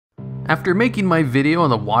After making my video on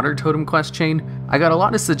the water totem quest chain, I got a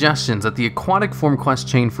lot of suggestions that the aquatic form quest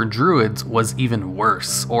chain for druids was even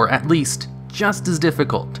worse, or at least just as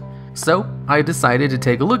difficult. So I decided to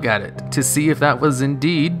take a look at it to see if that was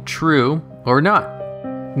indeed true or not.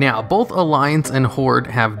 Now, both Alliance and Horde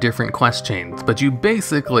have different quest chains, but you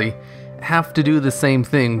basically have to do the same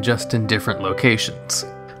thing just in different locations.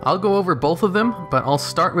 I'll go over both of them, but I'll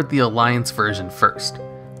start with the Alliance version first.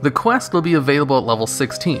 The quest will be available at level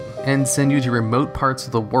 16 and send you to remote parts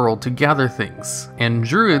of the world to gather things, and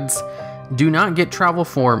druids do not get travel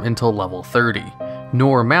form until level 30,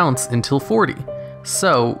 nor mounts until 40,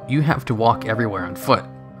 so you have to walk everywhere on foot.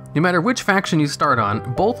 No matter which faction you start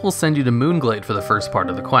on, both will send you to Moonglade for the first part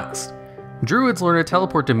of the quest. Druids learn to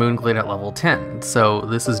teleport to Moonglade at level 10, so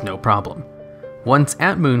this is no problem. Once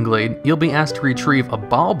at Moonglade, you'll be asked to retrieve a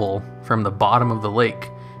bauble from the bottom of the lake,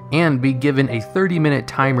 and be given a 30-minute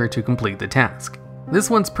timer to complete the task. This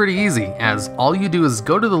one's pretty easy, as all you do is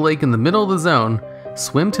go to the lake in the middle of the zone,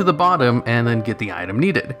 swim to the bottom, and then get the item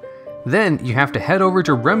needed. Then you have to head over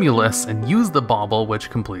to Remulus and use the bauble, which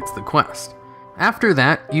completes the quest. After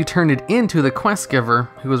that, you turn it into the quest giver,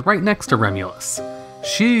 who is right next to Remulus.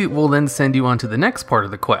 She will then send you on to the next part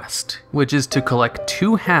of the quest, which is to collect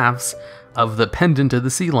 2 halves of the pendant of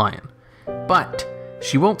the sea lion. But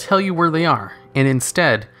she won't tell you where they are, and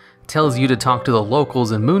instead tells you to talk to the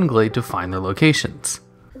locals in Moonglade to find their locations.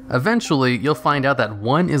 Eventually, you'll find out that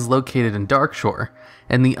one is located in Darkshore,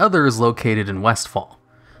 and the other is located in Westfall.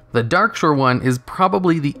 The Darkshore one is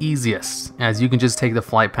probably the easiest, as you can just take the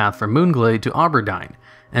flight path from Moonglade to Auberdyne,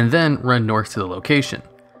 and then run north to the location.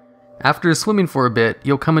 After swimming for a bit,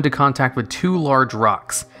 you'll come into contact with 2 large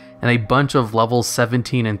rocks, and a bunch of level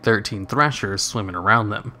 17 and 13 threshers swimming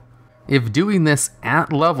around them. If doing this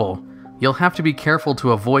at level, you'll have to be careful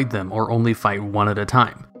to avoid them or only fight one at a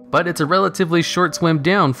time, but it's a relatively short swim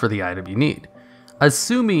down for the item you need.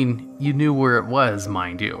 Assuming you knew where it was,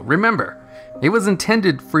 mind you. Remember, it was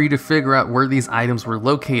intended for you to figure out where these items were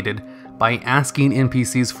located by asking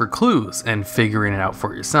NPCs for clues and figuring it out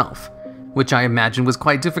for yourself, which I imagine was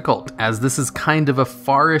quite difficult, as this is kind of a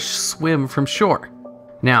farish swim from shore.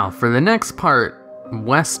 Now, for the next part,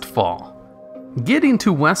 Westfall. Getting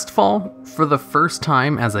to Westfall for the first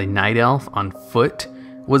time as a night elf on foot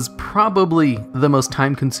was probably the most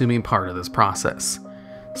time-consuming part of this process.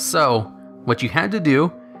 So, what you had to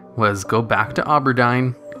do was go back to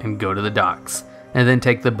Auberdyne and go to the docks, and then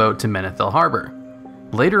take the boat to Menethil Harbor.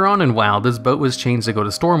 Later on in WoW, this boat was changed to go to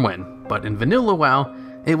Stormwind, but in Vanilla WoW,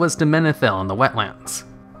 it was to Menethil in the wetlands.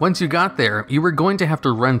 Once you got there, you were going to have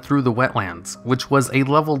to run through the wetlands, which was a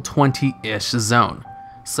level 20-ish zone.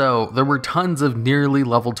 So there were tons of nearly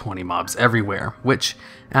level 20 mobs everywhere, which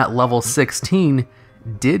at level 16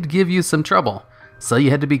 did give you some trouble. So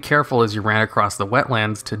you had to be careful as you ran across the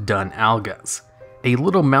wetlands to Dun Algas, a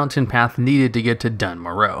little mountain path needed to get to Dun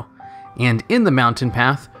Moreau. And in the mountain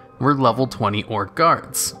path were level 20 orc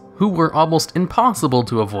guards, who were almost impossible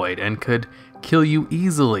to avoid and could kill you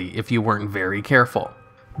easily if you weren't very careful.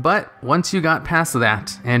 But once you got past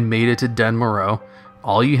that and made it to Dun Moreau,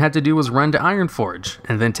 all you had to do was run to Ironforge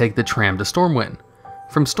and then take the tram to Stormwind.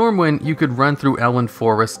 From Stormwind, you could run through Elland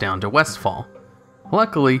Forest down to Westfall.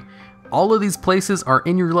 Luckily, all of these places are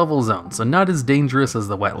in your level zone, so not as dangerous as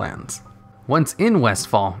the wetlands. Once in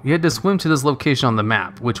Westfall, you had to swim to this location on the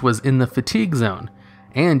map, which was in the fatigue zone,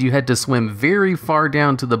 and you had to swim very far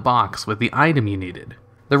down to the box with the item you needed.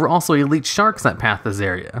 There were also elite sharks that pathed this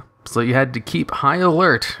area, so you had to keep high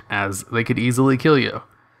alert as they could easily kill you.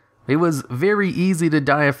 It was very easy to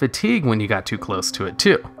die of fatigue when you got too close to it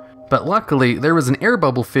too, but luckily there was an air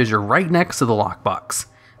bubble fissure right next to the lockbox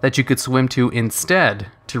that you could swim to instead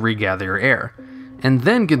to regather your air, and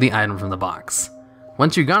then get the item from the box.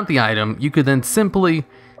 Once you got the item, you could then simply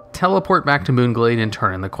teleport back to Moonglade and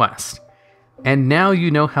turn in the quest. And now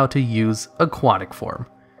you know how to use aquatic form,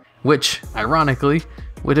 which, ironically,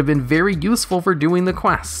 would have been very useful for doing the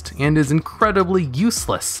quest, and is incredibly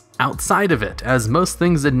useless outside of it, as most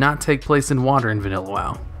things did not take place in water in Vanilla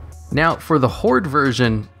WoW. Now, for the Horde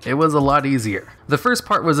version, it was a lot easier. The first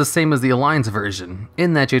part was the same as the Alliance version,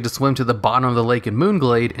 in that you had to swim to the bottom of the lake in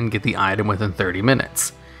Moonglade and get the item within 30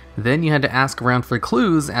 minutes. Then you had to ask around for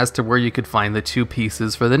clues as to where you could find the 2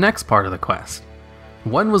 pieces for the next part of the quest.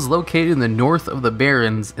 One was located in the north of the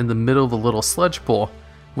Barrens in the middle of the little sludge pool,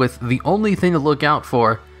 with the only thing to look out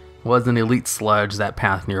for was an elite sludge that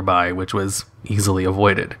pathed nearby, which was easily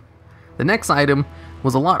avoided. The next item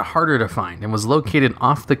was a lot harder to find and was located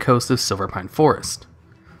off the coast of Silverpine Forest.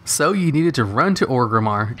 So you needed to run to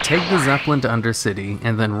Orgrimmar, take the Zeppelin to Undercity,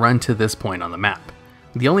 and then run to this point on the map.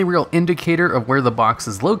 The only real indicator of where the box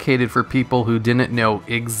is located for people who didn't know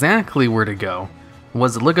exactly where to go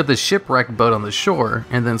was to look at the shipwreck boat on the shore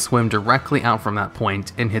and then swim directly out from that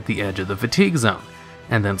point and hit the edge of the fatigue zone,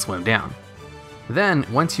 and then swim down. Then,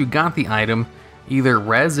 once you got the item, either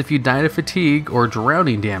res if you died of fatigue or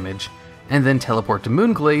drowning damage, and then teleport to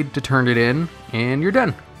Moonglade to turn it in, and you're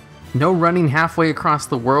done. No running halfway across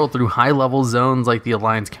the world through high-level zones like the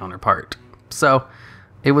Alliance counterpart. So,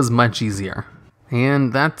 it was much easier.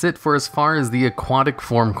 And that's it for as far as the aquatic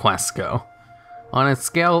form quests go. On a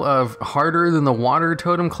scale of harder than the water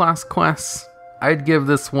totem class quests, I'd give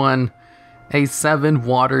this one a 7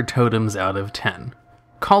 water totems out of 10.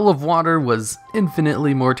 Call of Water was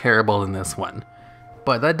infinitely more terrible than this one,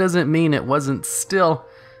 but that doesn't mean it wasn't still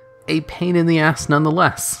a pain in the ass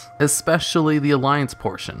nonetheless, especially the Alliance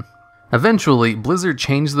portion. Eventually, Blizzard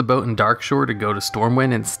changed the boat in Darkshore to go to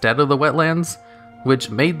Stormwind instead of the wetlands,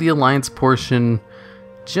 which made the Alliance portion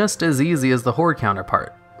just as easy as the Horde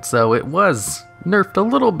counterpart, so it was nerfed a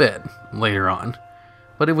little bit later on.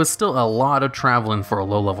 But it was still a lot of traveling for a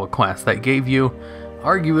low-level quest that gave you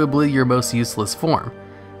arguably your most useless form,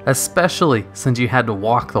 especially since you had to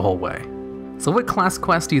walk the whole way. So what class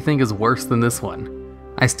quest do you think is worse than this one?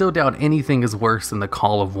 I still doubt anything is worse than the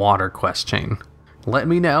Call of Water quest chain. Let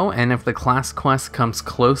me know, and if the class quest comes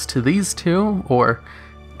close to these two, or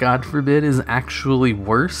God forbid is actually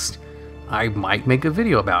worse, I might make a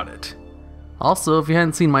video about it. Also, if you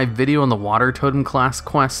hadn't seen my video on the Water Totem class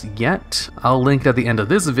quest yet, I'll link at the end of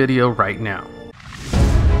this video right now.